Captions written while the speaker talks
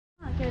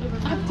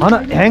हैन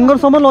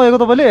ह्याङ्गरसम्म लगेको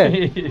तपाईले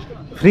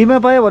फ्रीमा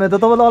पायो भने त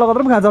तपाईले अलग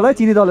मात्र पनि खान्छ होला है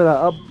चिनी दलेर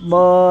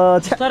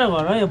तर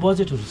भन यो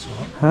बजेटहरु छ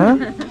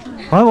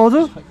ह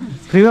भाउजू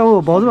फ्रीमा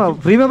भाउजू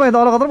फ्रीमा पाए त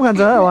अलग मात्र पनि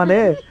खान्छ उहाँले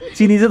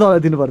चिनी चाहिँ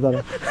दलेर दिनु पर्छ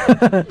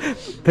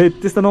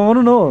त्यस्तो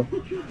नगर्नु न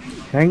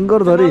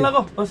ह्याङ्गर धरि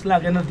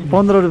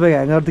 15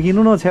 रुपैयाँ ह्याङ्गर त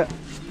किन्नु न छ्या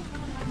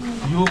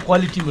यो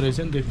क्वालिटीमा रहेछ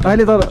नि देख्नु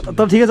अहिले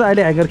तर ठिकै छ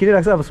अहिले ह्याङ्गर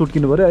किनिराख्छ अब सुट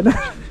किन्नु पर्यो हैन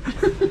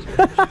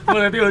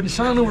मलाई त्यो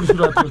सानो उड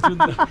सुरुवात गर्छु नि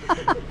त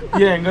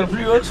यो ह्याङ्गर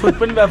फ्री हो सुट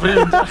पनि फ्री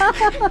हुन्छ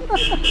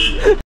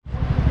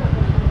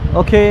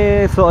ओके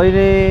सो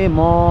अहिले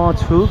म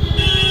छु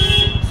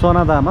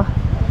सोनादामा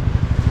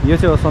यो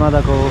चाहिँ हो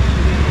सोनादाको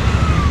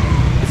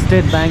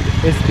स्टेट ब्याङ्क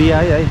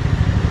एसबिआई है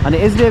अनि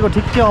एसबिआईको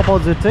ठिकै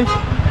अपोजिट चाहिँ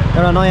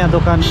एउटा नयाँ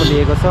दोकान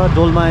खोलिएको छ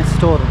डोल्मा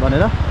स्टोर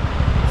भनेर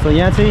सो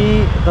यहाँ चाहिँ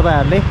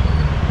तपाईहरुले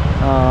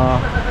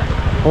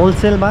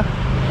होलसेलमा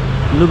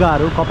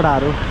लुगाहरू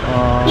कपडाहरू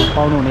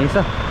पाउनुहुनेछ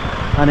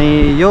अनि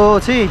यो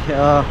चाहिँ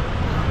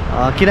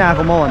किन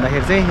आएको म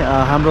भन्दाखेरि चाहिँ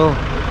हाम्रो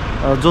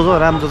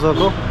राम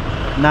जोजोको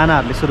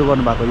नानाहरूले सुरु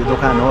गर्नुभएको यो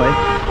दोकान हो है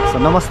सो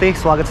नमस्ते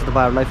स्वागत छ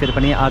तपाईहरुलाई फेरि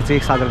पनि आरजे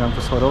सागर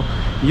गाउँको छोरो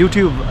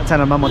युट्युब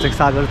च्यानलमा म चाहिँ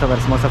सागर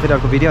तपाईहरुसँग फेरि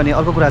अर्को भिडियो अनि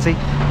अर्को कुरा चाहिँ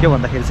के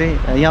भन्दाखेरि चाहिँ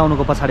यहाँ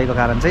आउनुको पछाडिको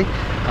कारण चाहिँ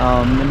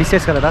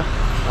विशेष गरेर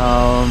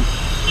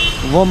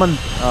वुमन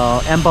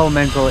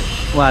एम्पावरमेन्टको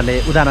उहाँहरूले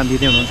उदाहरण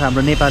दिँदै हुनुहुन्छ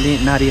हाम्रो नेपाली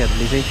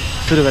नारीहरूले चाहिँ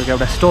सुरु गरेको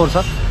एउटा स्टोर छ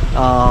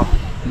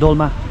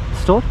डोल्मा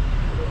स्टोर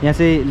यहाँ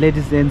चाहिँ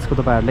लेडिज जेन्ट्सको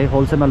तपाईहरुले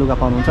होलसेलमा लुगा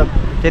पाउनुहुन्छ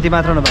त्यति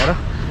मात्र नभएर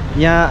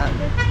यहाँ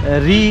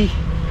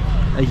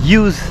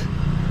रियुज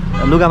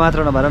लुगा मात्र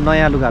नभएर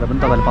नयाँ लुगाहरू पनि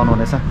तपाईहरुले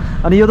पाउनुहुनेछ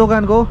अनि यो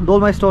दोकानको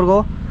डोल्मा स्टोरको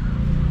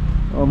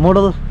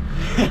मोडल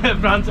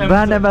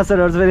ब्रान्ड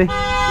एम्बेसडर फेरि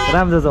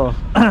राम्रो छ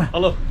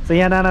हेलो सो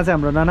यहाँ नाना चाहिँ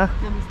हाम्रो नाना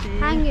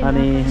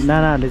अनि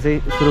नानाहरूले चाहिँ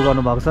सुरु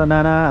गर्नुभएको छ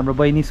नाना हाम्रो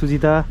बहिनी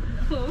सुजिता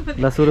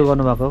ल सुरु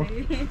गर्नुभएको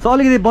सो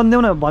अलिकति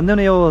भनिदेऊ न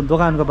यो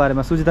दोकानको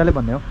बारेमा सुजिताले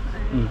भन्ने हो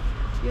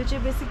यो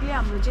चाहिँ बेसिकली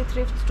हाम्रो चाहिँ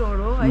थ्रिफ्ट स्टोर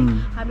हो है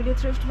हामीले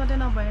थ्रिफ्ट मात्रै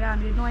नभएर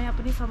हामीले नयाँ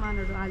पनि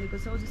सामानहरू हालेको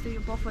छौँ जस्तै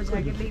यो पफर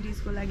ज्याकेट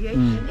लेडिजको लागि है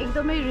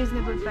एकदमै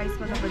रिजनेबल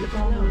प्राइसमा तपाईँले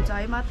पाउनुहुन्छ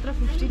है मात्र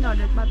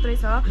 1500 मात्रै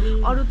छ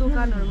अरू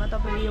दोकानहरूमा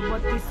तपाईँले यो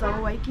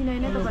 3200 है किन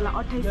नै तपाईँलाई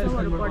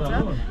 2800हरू पर्छ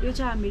यो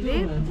चाहिँ हामीले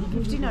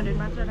 1500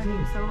 मात्र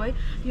राखेको छौँ है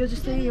यो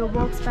जस्तै यो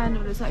बक्स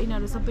प्यानहरू छ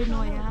यिनीहरू सबै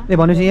नयाँ ए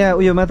भनेपछि यहाँ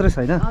उयो मात्रै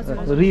छैन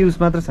रियुज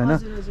मात्र छैन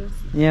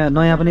यहाँ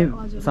नयाँ पनि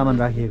सामान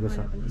राखिएको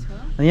छ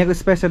यहाँको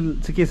स्पेशल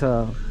चाहिँ के छ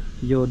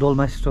यो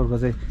डोल्मा स्टोरको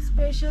चाहिँ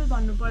स्पेशल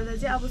भन्नुपर्दा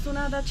चाहिँ अब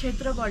सोनादा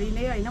क्षेत्रभरि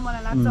नै हैन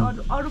मलाई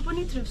लाग्छ अरू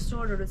पनि थ्रिफ्ट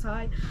स्टोरहरू छ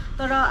है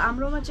तर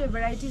हाम्रोमा चाहिँ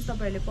भेराइटिज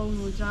तपाईहरुले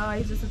पाउनुहुन्छ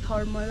है जस्तो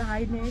थर्मल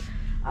हाई नेक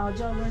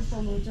जगर्स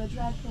पाउनुहुन्छ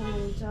ट्र्याक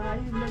पाउनुहुन्छ है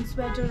मेन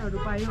स्वेटरहरू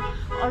पायो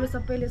अरू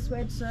सबैले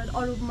स्वेट सर्ट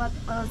अरूमा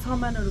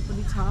सामानहरू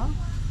पनि छ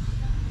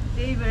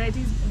त्यही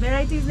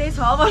भेराइटिज नै छ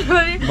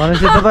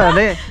भनेपछि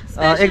तपाईहरुले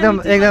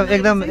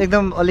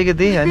एकदम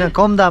अलिकति हैन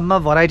कम दाममा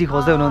भेराइटी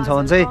खोज्दै हुनुहुन्छ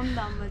भने चाहिँ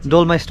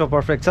डोल्मा स्टोर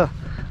पर्फेक्ट छ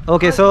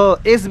ओके सो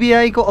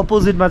एसबिआई को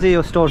अपोजिटमा चाहिँ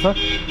यो स्टोर छ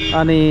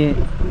अनि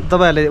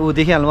तपाईहरुले उ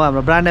देखिहाल्नुभयो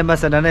हाम्रो ब्रान्ड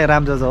एम्बेसडर नै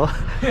रामजोजो हो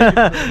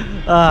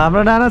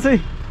हाम्रो नाना चाहिँ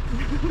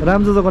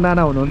रामजोजोको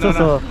नाना हुनुहुन्छ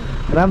सो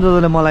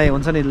रामजोजोले मलाई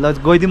हुन्छ नि ल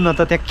गइदिउँ न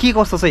त त्यहाँ के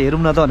कस्तो छ हेरौँ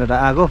न त भनेर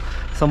आएको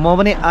सो म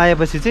पनि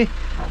आएपछि चाहिँ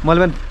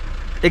मैले पनि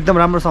एकदम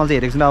राम्रोसँग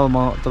चाहिँ हेरेको छु अब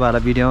म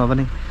तपाईहरुलाई भिडियोमा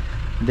पनि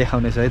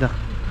देखाउनेछु है त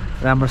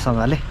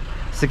राम्रोसँगले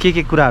सो के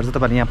कुराहरू चाहिँ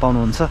तपाईहरुले यहाँ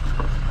पाउनुहुन्छ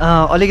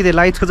अलिकति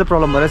लाइट्सको चाहिँ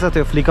प्रब्लम भइरहेछ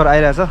त्यो फ्लिकर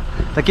आइरहेछ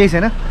त केही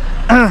छैन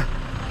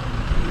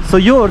सो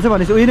योहरू चाहिँ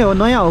भनेपछि उयो नै हो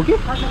नयाँ हो कि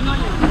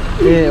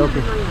ए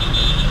ओके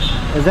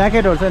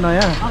ज्याकेटहरू चाहिँ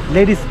नयाँ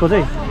लेडिजको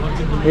चाहिँ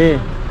ए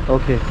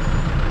ओके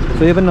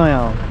सो यो पनि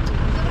नयाँ हो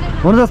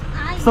हुनु त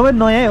सबै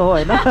नयाँ हो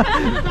होइन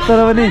तर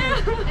पनि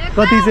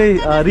कति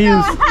चाहिँ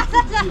रियुज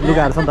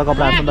लुगाहरू छ नि त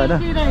कपडाहरू छ नि त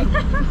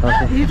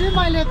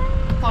होइन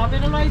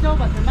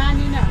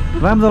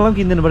राम्रोलाई पनि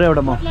किनिदिनु पऱ्यो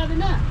एउटा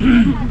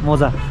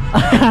मोजा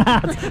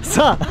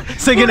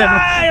सेकेन्ड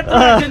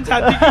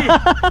ह्यान्ड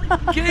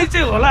केही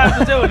चाहिँ होला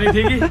चाहिँ भने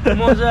थियो कि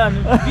मोजा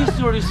 20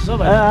 जोडी छ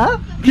भाइ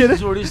 20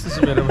 जोडी जस्तो छ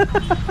मेरो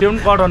त्यो पनि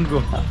कटनको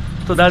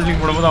त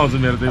दार्जिलिङबाट मात्रै आउँछ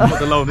मेरो त म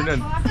त लाउँदिनँ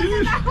नि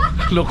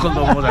लोकल त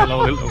मोजा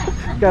लाउँदै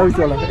क्या उस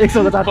होला 100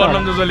 को 4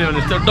 कलम त जले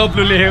भने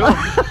डब्लु लेखेको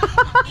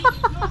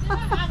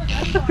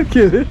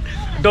के रे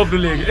डब्लु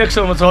लेखेको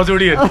 100 मा 6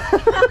 जोडी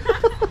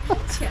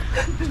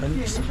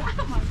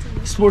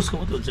स्पोर्ट्सको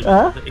मात्र हुन्छ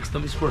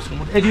एकदम स्पोर्ट्सको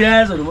मात्र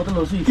एडिडासहरु मात्र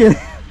लाउँछु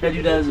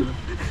एडिडासहरु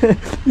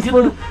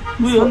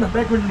उयो हो नि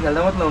ब्याडमिन्टन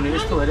खेल्दा मात्र लाउने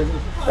यस्तो भइरहेछ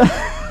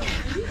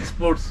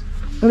स्पोर्ट्स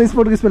अनि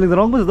स्पोर्टको स्पेलिङ त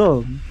रङ पो छ त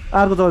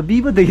अर्को त बी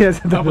पो देखिरहेछ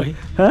त भाइ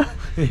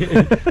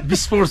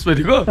स्पोर्ट्स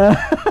भनेको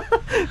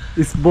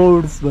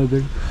स्पोर्ट्स भनेको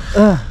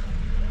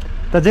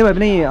त जे भए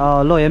पनि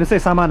ल हेर्नुहोस् है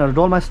सामानहरू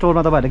डोल्मा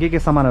स्टोरमा तपाईँहरूले के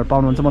सामानहरू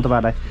पाउनुहुन्छ म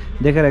तपाईँहरूलाई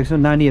देखाइरहेको छु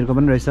नानीहरूको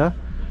पनि रहेछ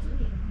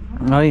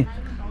है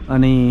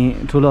अनि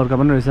ठुलोहरूको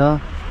पनि रहेछ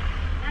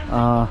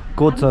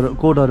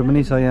कोटहरू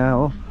पनि छ यहाँ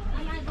हो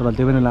तपाईँहरूले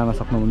त्यो पनि लान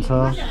सक्नुहुन्छ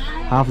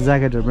हाफ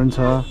ज्याकेटहरू पनि छ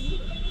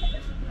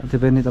त्यो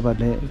पनि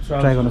तपाईँहरूले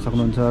ट्राई गर्न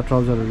सक्नुहुन्छ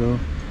ट्राउजरहरू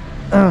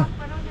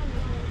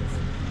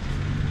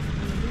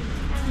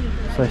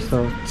यस्तो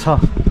छ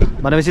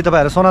भनेपछि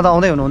तपाईँहरू सोनादा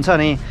आउँदै हुनुहुन्छ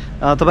अनि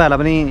तपाईँहरूलाई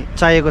पनि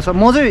चाहिएको छ।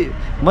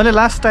 मैले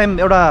लास्ट टाइम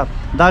एउटा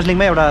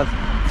दार्जिलिङमा एउटा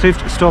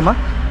थ्रिफ्ट स्टोरमा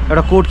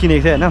एउटा कोट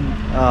किनेको थिएँ होइन।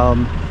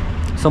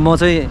 सो म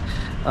चाहिँ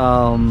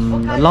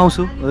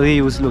लाउँछु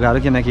रियुज लुगाहरू,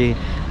 किनकि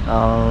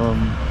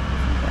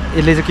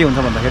यसले चाहिँ के हुन्छ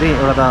भन्दाखेरि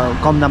एउटा त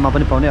कम दाममा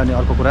पनि पाउने, अनि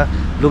अर्को कुरा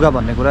लुगा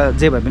भन्ने कुरा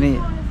जे भए पनि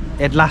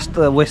एट लास्ट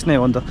वेस्ट नै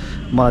हो नि त,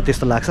 मलाई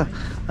त्यस्तो लाग्छ।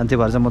 अनि त्यो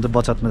भएर चाहिँ म चाहिँ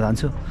बचतमा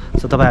जान्छु।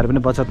 सो तपाईँहरू पनि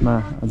बचतमा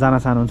जान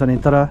चाहनुहुन्छ नि,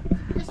 तर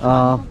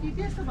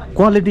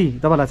क्वालिटी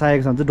तपाईँलाई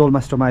चाहिएको छ भने चाहिँ डोल्मा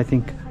स्टोरमा आई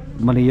थिङ्क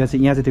मैले यहाँ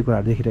चाहिँ त्यो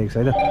कुराहरू देखिरहेको छु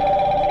है त।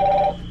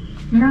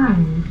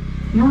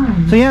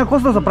 सो यहाँ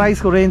कस्तो छ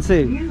प्राइसको रेन्ज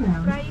चाहिँ?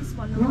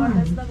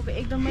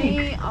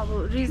 एकदमै अब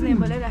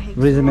रिजनेबलै राखेको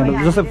छ। रिजनेबल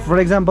जस्तो फर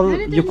इक्जाम्पल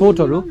यो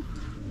कोटहरूको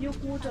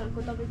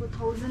तपाईँको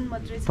 1000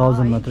 मात्रै छ।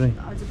 1000 मात्रै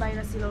हजुर, बाहिर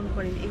सिलाउनु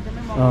पर्यो भने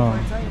एकदमै महँगो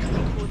पर्छ।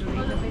 यो कोटहरू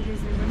एकदमै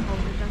रिजनेबल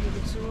 1000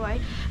 राखेको छु है।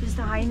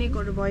 जस्तो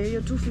हाइनेकहरू भयो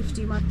यो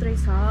 250 मात्रै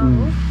छ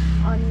हो।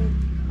 अनि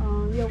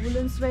यो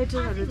वुलन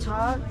स्वेटरहरू छ,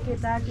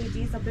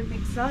 केटाकेटी सबै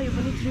मिक्स छ, यो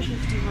पनि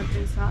 350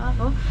 मात्रै छ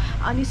हो।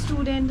 अनि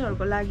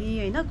स्टुडेन्टहरूको लागि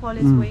होइन,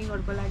 कलेज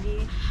गोइङहरूको लागि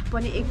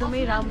पनि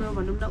एकदमै राम्रो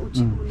भनौँ न,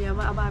 उचित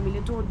मूल्यमा। अब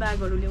हामीले टोट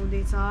ब्यागहरू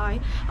ल्याउँदैछ है,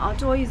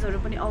 टोइजहरू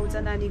पनि आउँछ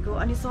नानीको।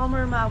 अनि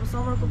समरमा अब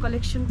समरको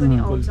कलेक्सन पनि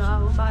आउँछ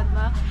हो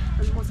बादमा।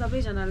 अनि म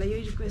सबैजनालाई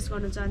यही रिक्वेस्ट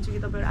गर्न चाहन्छु कि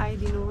तपाईँहरू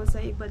आइदिनुहोस्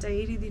है, एकपल्ट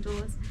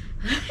हेरिदिनुहोस्,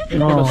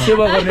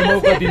 सेवा गर्ने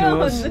मौका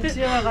दिनुहोस्।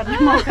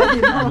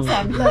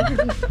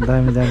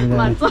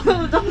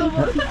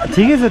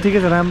 ठिकै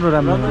छ राम्रो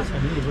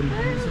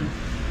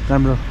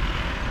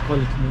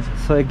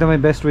सो एकदमै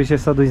बेस्ट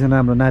विशेष छ दुईजना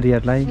हाम्रो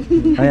नारीहरूलाई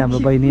है, हाम्रो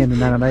बहिनी अनि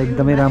नानालाई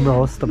एकदमै राम्रो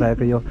होस्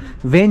तपाईँहरूको यो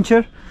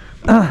भेन्चर।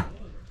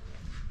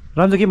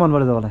 राम्रो के मन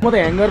पऱ्यो तपाईँलाई? म त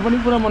ह्याङ्गर पनि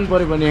पुरा मन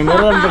पऱ्यो भने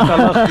ह्याङ्गर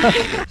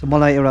सो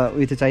मलाई एउटा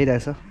उयो चाहिँ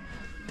चाहिरहेको छ,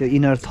 त्यो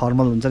इनर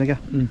थर्मल हुन्छ नि क्या।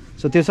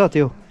 सो त्यो छ,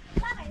 त्यो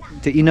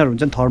इनर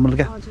हुन्छ नि थर्मल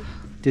क्या,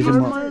 त्यो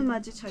चाहिँ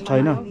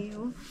छैन।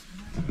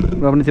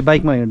 र पनि त्यो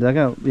बाइकमा हिँड्दा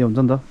क्या उयो हुन्छ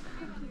नि त।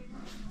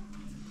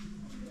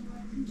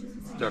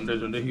 यो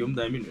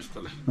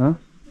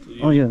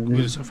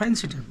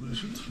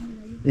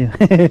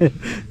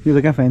त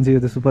कहाँ फ्यान्सी, यो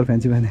त सुपर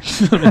फ्यान्सी भने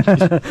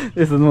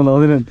यस्तो त म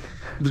लाउँदैन।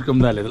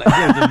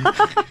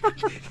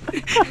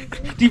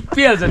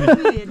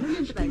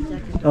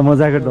 म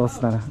ज्याकेट त होस्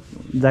न,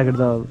 ज्याकेट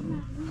त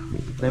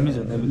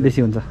बेसी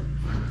हुन्छ।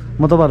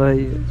 म तपाईँहरूलाई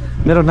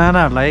मेरो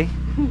नानाहरूलाई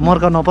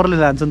मर्का नपर्ले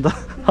लान्छु नि त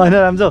होइन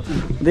राम्रो।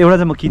 एउटा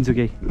चाहिँ म किन्छु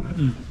केही,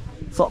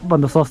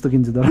 सबभन्दा सस्तो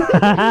किन्छु तर म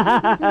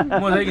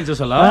चाहिँ किन्छु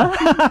सल्लाह।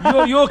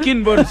 यो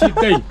किन बरु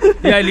सिधै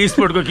यहाँ अहिले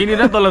स्पोर्टको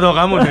किनेर तल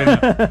धोका पनि हुँदैन,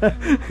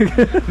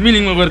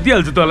 मिलिङमा गएर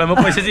दिइहाल्छु तँलाई म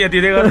पैसा चाहिँ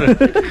यति गरेर।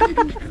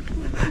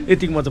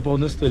 यतिको म चाहिँ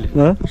पाउनुहोस् तैँले,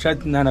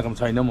 सायद नानाकोमा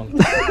छैन मलाई।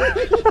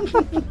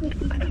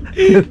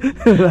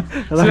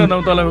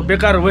 तँलाई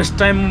बेकार वेस्ट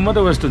टाइम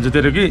मात्रै वेस्ट हुन्छ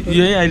तेरो कि,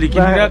 यही अहिले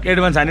किनिराख,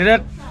 एडभान्स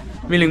हानिराख,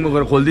 मिलिङमा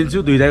गएर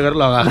खोलिदिन्छु, धुइधा गरेर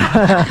लगा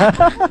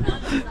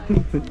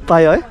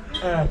पायो है।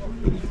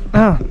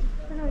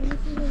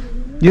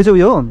 यो चाहिँ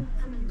उयो हो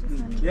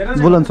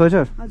वुलन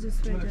स्वेटर।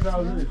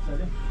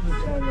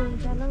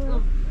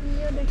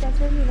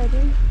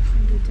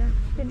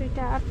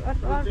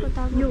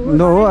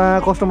 नो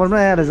कस्टमर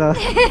पनि आएर छ।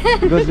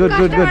 Good good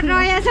good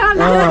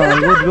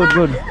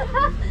good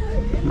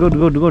good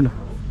good good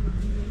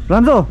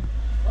राम्रो।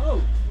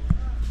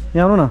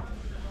 यहाँ आउनु न।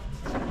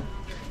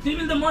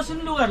 तिमीले त मसिन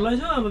लुगाहरू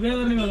लैछौ, अब बिहा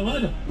गर्ने बेला भयो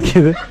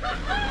त।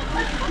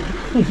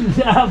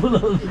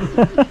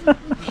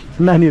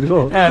 नानीहरूको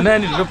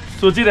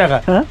सोचिराख,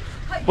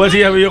 पछि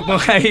अब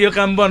यो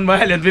काम बन्द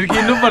भइहाल्यो भने फेरि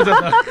किन्नुपर्छ त।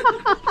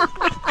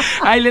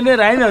 अहिले नै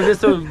राइनहरू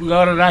जस्तो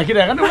गरेर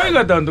राखिराख न, मै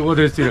गर्दा अन्त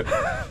गोदरेजतिर।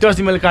 त्यो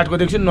अस्ति मैले काठको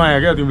देख्छु नि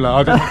नयाँ क्या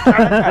तिमीलाई,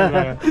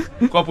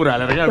 कपुर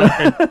हालेर क्या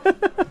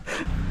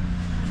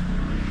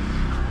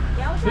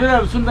फेरि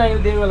अब सुन्दा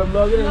दिएको बेला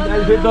लगेर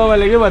अहिले फेरि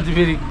दबाईले के भन्छ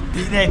फेरि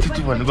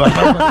दिइरहेको भन्नु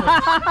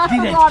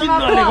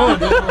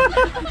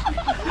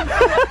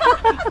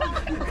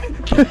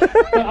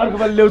अर्को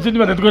पालि ल्याउँछु नि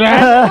भनेर कुरा।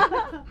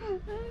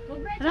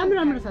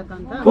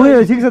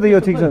 उयो ठिक छ त, यो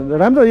ठिक छ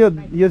राम्रो,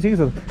 यो ठिक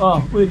छ।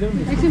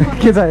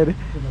 के छ अरे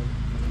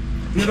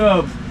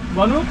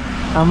भन्नु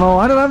आमा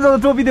होइन राम्रो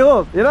टोपी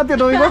दियो हेर, त्यो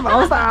टोपीको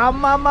अवस्था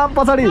आमा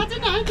पछाडि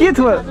के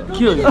थियो,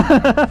 के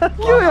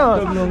हो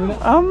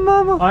आमा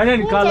होइन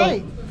नि कालो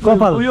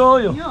कपाल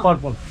यो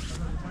पर्पल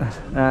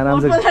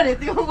राम्रो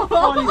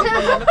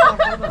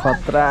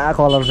खतरा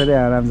कलर फेरि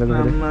राम्रोको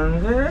फेरि।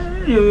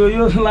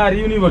 यो लाएर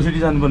युनिभर्सिटी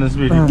जानुपर्ने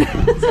फेरि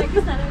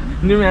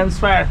न्यू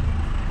इन्स्पायर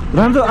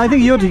राम्रो। आई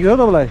थिङ्क यो ठिक हो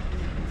तपाईँलाई,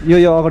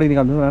 यो अगाडि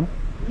निकाल्नु राम्रो,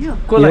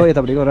 यो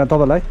यतापट्टिको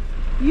तपाईँलाई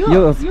यो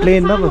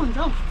प्लेन न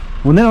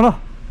हुँदैन र,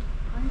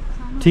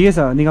 ठिकै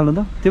छ निकाल्नु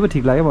त, त्यो पनि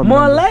ठिक लाग्यो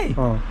मलाई।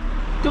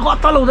 त्यो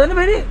कत्तल हुँदैन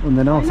फेरि,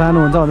 हुँदैन सानो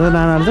हुन्छ भन्छ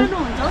नानाहरू चाहिँ।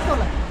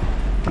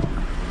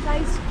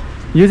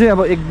 यो चाहिँ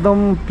अब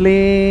एकदम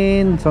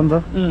प्लेन छ नि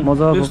त,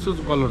 मजाको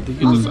कलर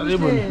थियो।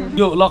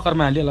 यो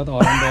लकरमा हाल्यो होला त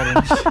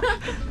हराम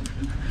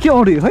के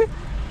औडी है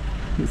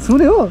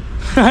सुने हो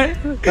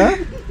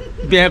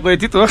बिहाको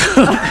यति त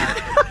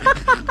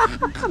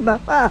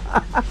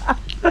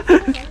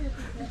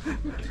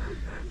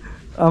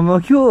अब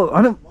के हो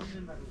होइन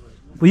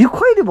यो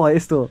कहिले भयो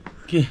यस्तो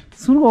के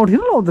सुनको औँठी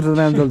नै लाउँदो रहेछ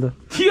रामजल त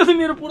यो त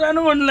मेरो पुरानो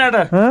मन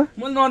लाटा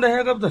मैले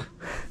नदेखेको त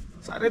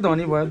साह्रै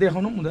धनी भयो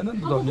देखाउनु पनि हुँदैन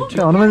नि त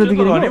धनी हनुमान जयन्ती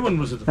धनी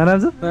भन्नुपर्छ त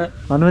रामजल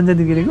हनुमान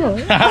जयन्ती गिरेको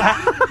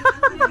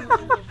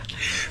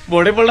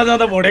भोटेपल्ट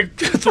जाँदा भोटे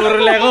चोरेर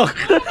ल्याएको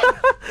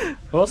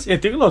होस्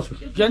यतिकै लाउँछु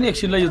क्या नि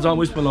एकछिनलाई यो जम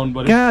उयसमा लाउनु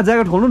पर्यो कहाँ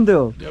ज्याकेट खोल्नु नि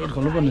त्यो ज्याकेट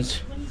खोल्नु पर्ने छ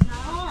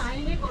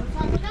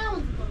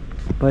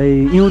भाइ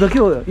इउँ त के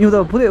हो इउँ त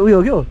पुरै उयो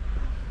हो के हो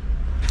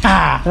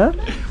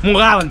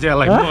मुगा भन्छ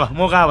यसलाई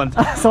मुगा भन्छ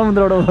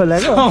समुद्रबाट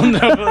ल्याएको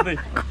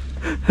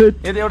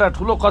यदि एउटा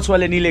ठुलो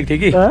कछुवाले निलेको थियो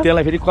कि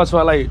त्यसलाई फेरि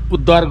कछुवालाई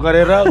उद्धार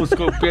गरेर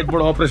उसको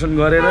पेटबाट अपरेसन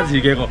गरेर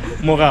झिकेको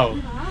मौका हो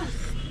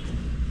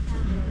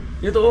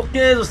यो त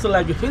ओके जस्तो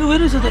लाग्यो फेरि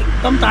फेरि त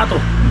एकदम तातो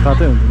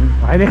तातै हुन्छ नि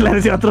होइन लगाएर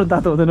चाहिँ अत्रो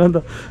तातो हुँदैन नि त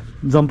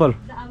जम्पर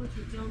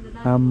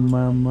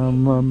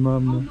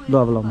ल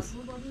अब लाउनुहोस्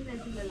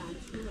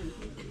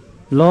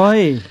ल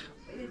है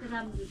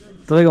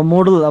तपाईँको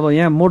मोडल अब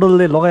यहाँ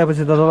मोडलले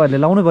लगाएपछि त तपाईँहरूले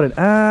लाउनु पऱ्यो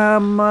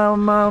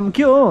आमाम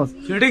के हो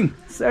फिटिङ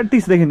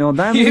सेटिस देखिनु हो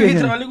दामी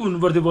अलिक हुनु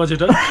पर्थ्यो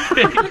बजेट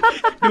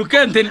ढुक्कै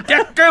हुन्थ्यो नि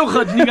ट्याक्कै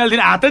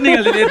निकाल्दिनँ हातै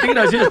निकाल्दिनँ यतिकै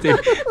रहेछ यस्तै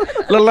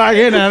ल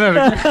लागेन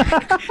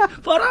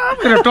पर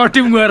मेरो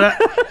टटिम गएर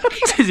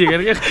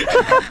झिकेर क्या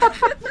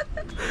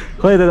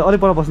खै त अलिक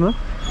पर बस्नु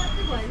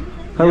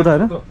खै उता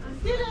होइन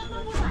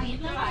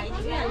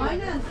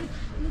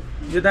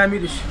यो दामी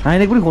रहेछ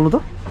हाइनेक पनि खोल्नु त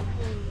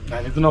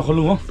हाइनेक त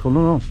नखोल्नु हो खोल्नु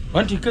न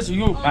होइन ठिकै छ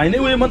यो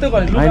हाइनेक उयो मात्रै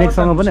गरेँ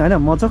हाइनेकसँग पनि होइन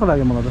मजाको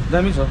लाग्यो मलाई त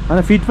दामी छ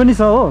होइन फिट पनि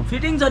छ हो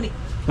फिटिङ छ नि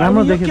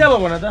राम्रो देखियो के भयो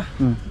भन त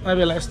अब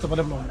बेला यस्तो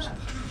पनि लाउनु छ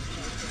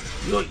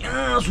यो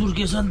यहाँ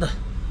सुर्केछ नि त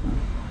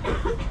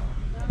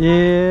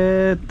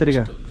ए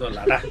तरिका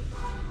लाडा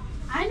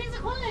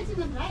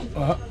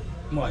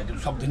म हाइदिनु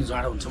सक्दिनँ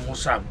जाडो हुन्छ म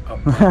साब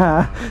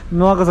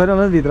नुहाएको छैन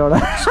होला भित्रबाट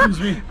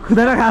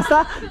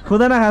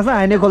खुँदैन खास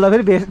हाइने खोल्दा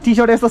फेरि टी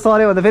सर्ट यस्तो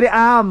सर्यो भन्दा फेरि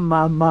आम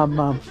आम आम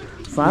आम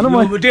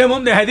सानो डेमो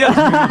पनि देखाइदियो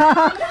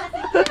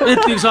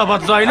यति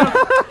सफत छ होइन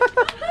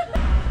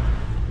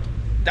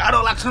टाढो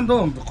लाग्छ नि त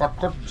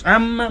कटकट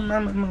आम्मा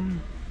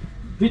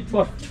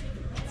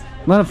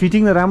मलाई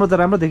फिटिङ त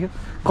राम्रो देख्यो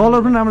कलर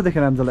पनि राम्रो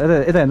देख्यो रामजल यता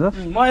यता हेर्नु त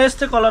म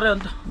यस्तै कलरै हो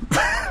नि त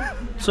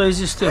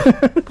सोइज यस्तै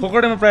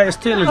फोकडेमा प्रायः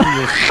यस्तै लेख्नु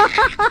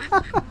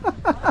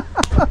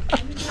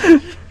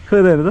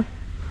खोइ हेर्नु त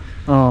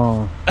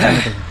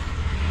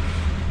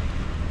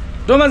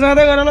डोमा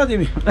जाँदै गर ल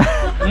तिमी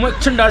म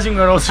एकछिन दार्जिलिङ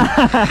गएर आउँछु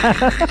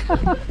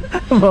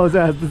भाउ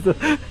चाहिँ हाँस्दैछ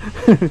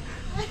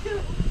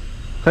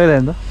खै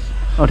हेर्नु त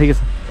ठिकै छ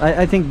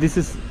I think this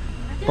is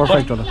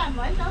perfect होला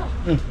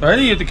होइन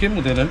यो त केही पनि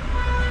हुँदैन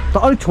त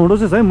अलिक छोटो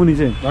चाहिँ छ है मुनि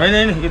चाहिँ होइन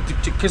होइन यो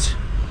ठिकै छ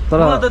तर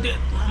त त्यो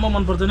म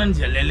मन पर्दैन नि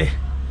झेलले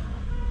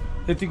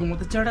यतिको म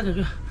त चढाएको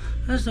क्या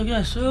यस्तो क्या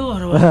यसो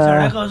गरेर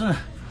चढाएको आउँछ न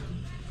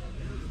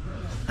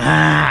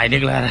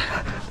हाइनेक लगाएर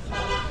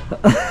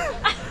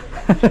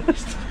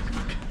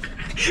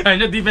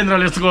होइन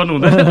दिपेन्द्रले यस्तो गर्नु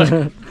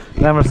हुँदैन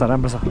राम्रो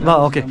छ ल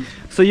ओके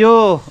सो यो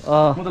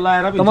म त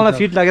लाएर मलाई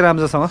फिट लाग्यो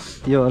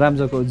राम्रोसँग यो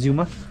राम्रोको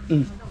जिउमा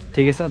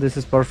ठिकै छ दिस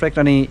इज पर्फेक्ट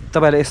अनि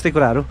तपाईँहरूले यस्तै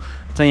कुराहरू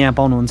चाहिँ यहाँ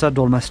पाउनुहुन्छ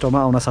डोल्मा स्टोरमा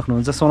आउन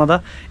सक्नुहुन्छ सोनादा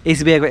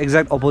एसबिआईको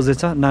एक्ज्याक्ट अपोजिट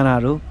छ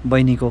नानाहरू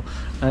बहिनीको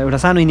एउटा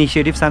सानो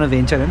इनिसिएटिभ सानो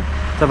भेन्चर होइन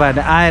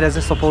तपाईँहरूले आएर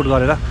चाहिँ सपोर्ट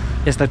गरेर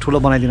यसलाई ठुलो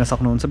बनाइदिन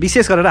सक्नुहुन्छ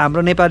विशेष गरेर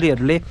हाम्रो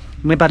नेपालीहरूले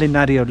नेपाली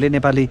नारीहरूले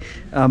नेपाली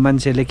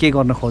मान्छेहरूले के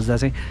गर्न खोज्दा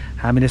चाहिँ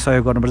हामीले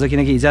सहयोग गर्नुपर्छ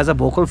किनकि हिजो आज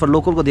भोकल फर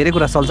लोकलको धेरै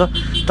कुरा चल्छ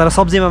तर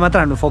सब्जीमा मात्र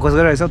हामीले फोकस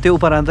गरिरहेछौँ त्यो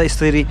उपरान्त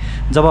यसरी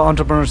जब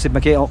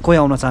अन्टरप्रेनरसिपमा कोही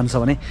आउन चाहन्छ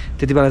भने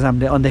त्यति बेला चाहिँ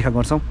हामीले अनदेखा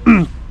गर्छौँ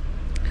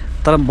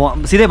तर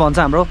सिधै भन्छ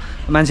हाम्रो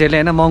मान्छेहरूले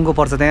होइन महँगो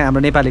पर्छ त्यहाँ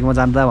हाम्रो नेपालीकोमा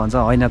जाँदा भन्छ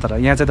होइन तर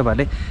यहाँ चाहिँ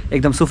तपाईँहरूले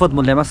एकदम सुपथ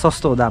मूल्यमा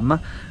सस्तो दाममा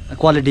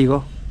क्वालिटीको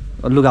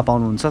लुगा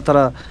पाउनुहुन्छ तर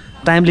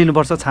टाइम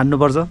लिनुपर्छ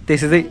छान्नुपर्छ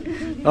त्यसै चाहिँ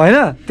होइन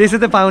त्यसै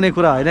चाहिँ पाउने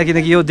कुरा होइन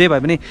किनकि यो जे भए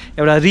पनि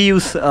एउटा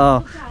रियुज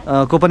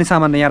को पनि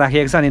सामान यहाँ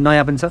राखिएको छ अनि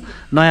नयाँ पनि छ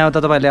नयाँ त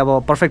तपाईँहरूले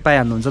अब पर्फेक्ट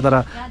पाइहाल्नुहुन्छ तर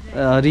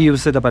रियुज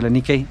चाहिँ तपाईँहरूले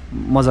निकै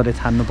मजाले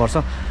छान्नुपर्छ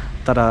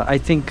तर आई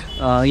थिङ्क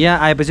यहाँ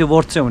आएपछि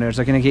वर्थ चाहिँ हुने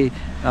रहेछ किनकि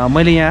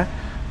मैले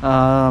यहाँ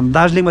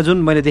दार्जिलिङमा जुन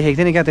मैले देखेको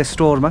थिएँ नि क्या त्यो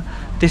स्टोरमा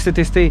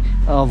त्यस्तै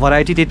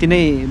भराइटी त्यति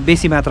नै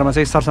बेसी मात्रामा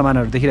चाहिँ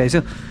सरसामानहरू देखिरहेको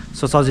छु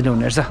सो सजिलो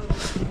हुने रहेछ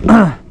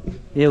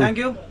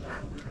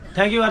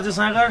thank you आर्ज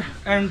Sagar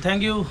and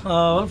thank you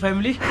whole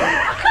family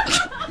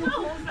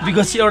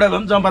because एउटा भए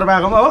पनि जम्पर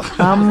पाएकोमा हो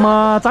आम्मा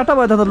चारवटा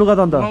भयो त लुगा त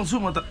अन्त लाउँछु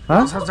म त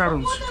चाँडो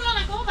हुन्छ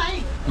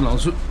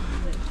लाउँछु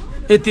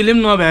यतिले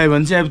पनि नभ्यायो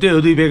भने चाहिँ अब त्यो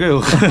दुई बेकै हो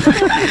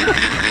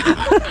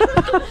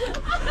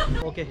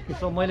ओके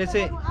सो मैले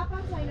चाहिँ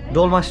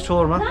डोल्मा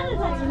स्टोरमा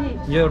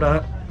यो एउटा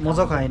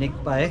मजाको हाइनेक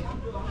पाएँ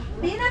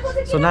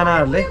सो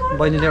नानाहरूले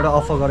बहिनीले एउटा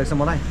अफर गरेको छ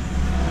मलाई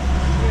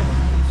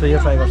सो यो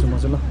ट्राई गर्छु म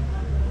चाहिँ ल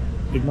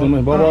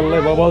एकदमै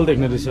बबल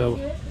देख्ने रहेछ अब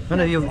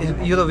होइन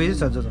यो त उयो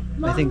छ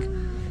आई थिङ्क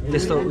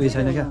त्यस्तो उयो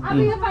छैन क्या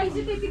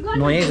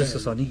नयाँ जस्तो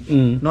छ नि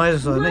नयाँ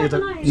जस्तो होइन यो त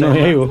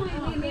नयाँ हो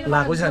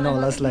लगाएको छैन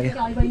होला जस्तो लाग्यो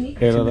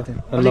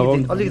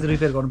अलिकति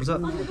रिपेयर गर्नुपर्छ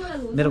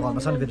मेरो घरमा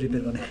छ नि फेरि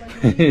रिपेयर गर्ने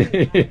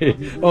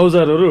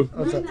औजारहरू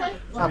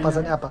आप्पा छ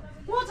नि आप्पा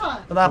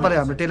अन्त आप्पाले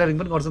हाम्रो टेलरिङ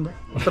पनि गर्छ नि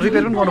त तर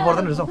रिपेयर पनि गर्नु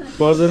पर्दैन रहेछ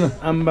पर्दैन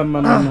आम्बामा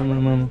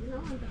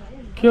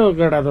के हो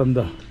केटा त अन्त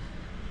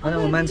होइन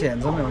ऊ मान्छे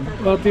ह्यान्डसमै हो नि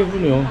त्यो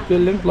पनि हो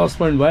त्यसले पनि प्लस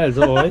पोइन्ट भइहाल्छ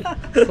हो है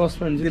प्लस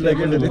पोइन्ट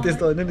चाहिँ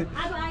त्यस्तो होइन नि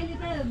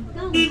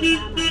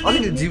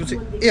अलिकति जिउ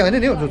चाहिँ ए होइन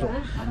नि हौ जो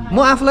म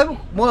आफूलाई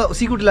म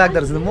सिक्युरिटी लाग्दो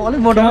रहेछ म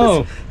अलिक मोटो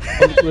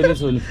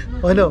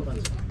होइन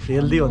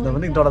हेल्दी भन्दा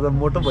पनि डर त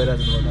मोटो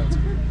भइरहेको छ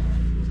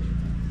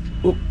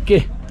ओके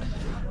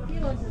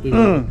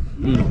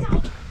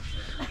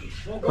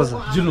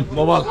जुलुम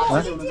बबाल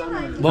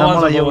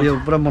मलाई यो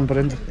पुरा मन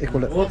पर्यो नि त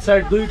एकपल्ट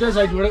साइड दुईटा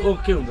साइडबाट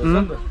ओके हुन्छ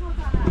नि त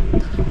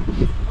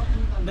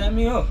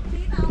दामी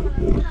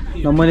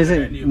हो मैले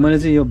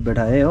चाहिँ यो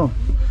भेटाएँ हो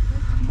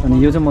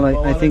अनि यो चाहिँ मलाई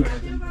आई थिङ्क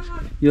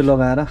यो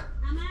लगाएर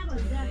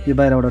यो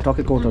बाहिरबाट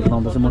टक्कै कोटहरू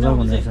लाउँदा चाहिँ मजाको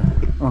हुने रहेछ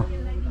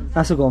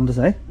आँसुको आउँदैछ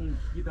है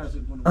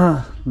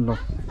ल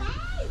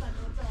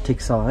ठिक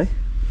छ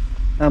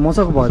है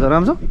मजाको भयो त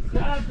राम्रो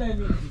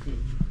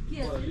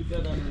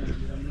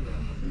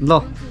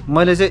ल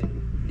मैले चाहिँ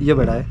यो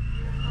भेटाएँ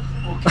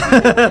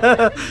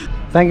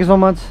थ्याङ्क यू सो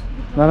मच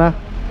नाना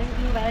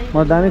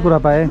म दामी कुरा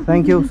पाएँ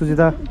थ्याङ्क यू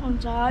सुजिता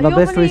ल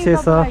बेस्ट विसेस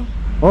छ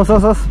होस्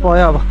होस् होस्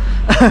भयो अब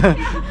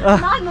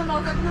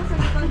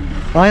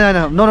होइन होइन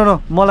नो नो नो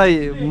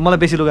मलाई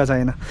बेसी लुगा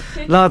चाहिएन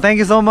ल थ्याङ्क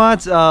यू सो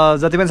मच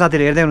जति पनि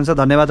साथीहरू हेर्दै हुनुहुन्छ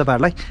धन्यवाद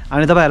तपाईँहरूलाई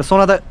अनि तपाईँहरू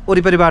सोनादा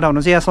वरिपरिबाट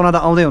हुनुहुन्छ या सोनादा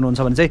आउँदै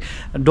हुनुहुन्छ भने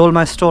चाहिँ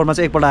डोल्मा स्टोरमा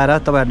चाहिँ एकपल्ट आएर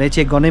तपाईँहरूले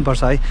चेक गर्नै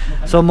पर्छ है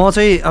सो म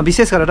चाहिँ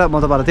विशेष गरेर म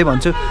तपाईँहरूलाई त्यही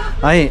भन्छु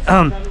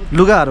है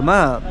लुगाहरूमा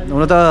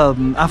हुन त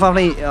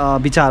आफ्नै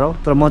विचार हो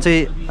तर म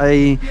चाहिँ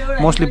आई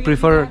मोस्टली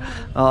प्रिफर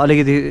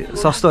अलिकति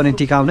सस्तो अनि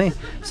टिकाउ नै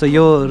सो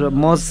यो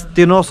म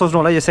त्यो नसोच्नु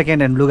होला यो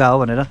सेकेन्ड ह्यान्ड लुगा हो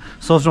भनेर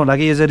सोच्नु होला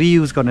कि यो चाहिँ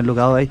रियुज गर्ने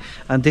लुगा हो है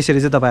अनि त्यसरी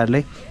चाहिँ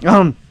तपाईँहरूले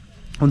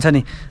हुन्छ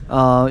नि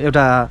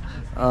एउटा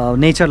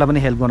नेचरलाई पनि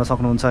हेल्प गर्न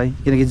सक्नुहुन्छ है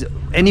किनकि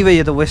एनिवे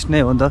यो त वेस्ट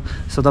नै हो नि त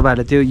सो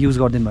तपाईँहरूले त्यो युज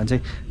गरिदिनु भने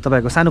चाहिँ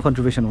तपाईँहरूको सानो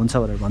कन्ट्रिब्युसन हुन्छ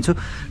भनेर भन्छु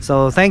सो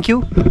थ्याङ्क यू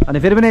अनि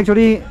फेरि पनि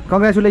एकचोटि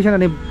कङ्ग्रेचुलेसन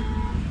अनि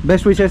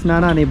बेस्ट विसेस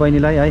नाना अनि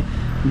बहिनीलाई है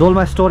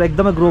डोल्मा स्टोर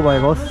एकदमै ग्रो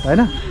भएको होस्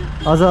होइन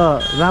अझ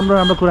राम्रो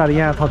राम्रो कुराहरू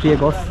यहाँ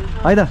थपिएको होस्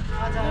है त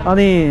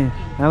अनि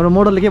हाम्रो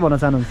मोडलले के भन्न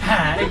चाहनुहुन्छ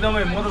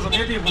एकदमै म त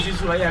यति खुसी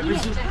छु है ह्याप्पी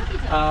छु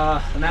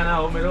नाना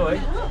हो मेरो है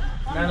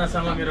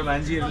नानासँग मेरो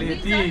भान्जीहरूले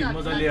यति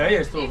मजाले है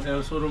यस्तो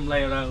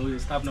सोरुमलाई एउटा उयो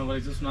स्थापना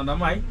गरेको छु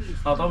सोनादामा है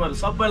तपाईँहरू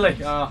सबैलाई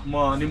म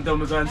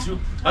निम्ताउन चाहन्छु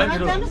है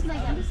मेरो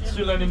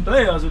स्टुलको निम्ति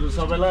है हजुर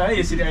सबैलाई है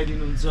यसरी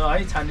आइदिनुहुन्छ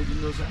है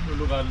छानिदिनुहोस् आफ्नो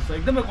लुगाहरू छ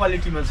एकदमै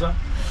क्वालिटीमा छ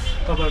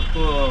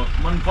तपाईँहरूको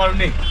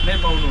मनपर्ने नै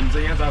पाउनुहुन्छ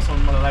यहाँ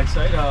जहाँसम्म मलाई लाग्छ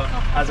है र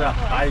आज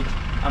भाइ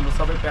हाम्रो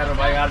सबै प्यारो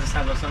भाइ आज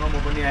सागरसँग म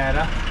पनि आएर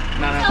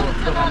नानाको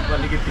दोकानको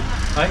अलिकति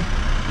है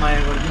माया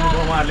गरिदिनु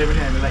भयो उहाँहरूले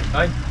पनि हामीलाई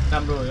है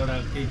राम्रो एउटा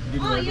केही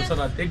दिनुभएको छ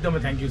र एकदमै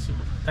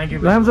थ्याङ्क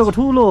यू राम्रोको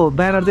ठुलो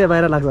ब्यानर चाहिँ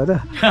बाहिर लाग्छ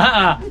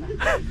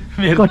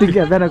होइन कटिङ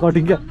क्या ब्यानर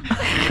कटिङ क्या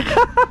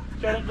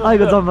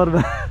आएको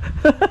जम्परमा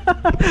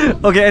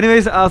okay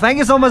anyways thank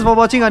you so much for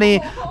watching अनि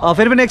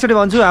फेरि पनि एकचोटि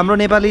भन्छु हाम्रो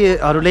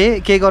नेपालीहरूले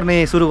के गर्ने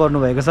सुरु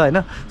गर्नुभएको छ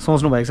होइन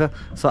सोच्नु भएको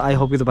छ सो आई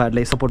होप कि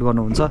तपाईँहरूले सपोर्ट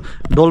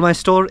गर्नुहुन्छ डोल्मा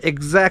स्टोर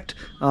एक्ज्याक्ट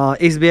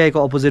एसबिआईको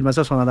अपोजिटमा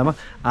छ सोनादामा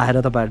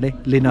आएर तपाईँहरूले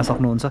लिन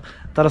सक्नुहुन्छ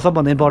तर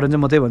सबभन्दा इम्पोर्टेन्ट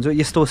चाहिँ म त्यही भन्छु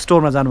यस्तो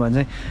स्टोरमा जानु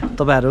भने चाहिँ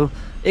तपाईँहरू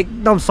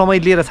एकदम समय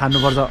लिएर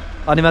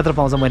छान्नुपर्छ अनि मात्र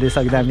पाउँछ मैले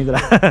सकिँदा हामी कुरा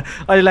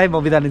अहिलेलाई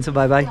म बिदा लिन्छु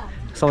बाई बाई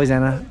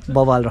सबैजना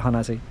बबाल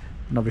रहन चाहिँ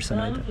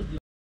नबिर्सनु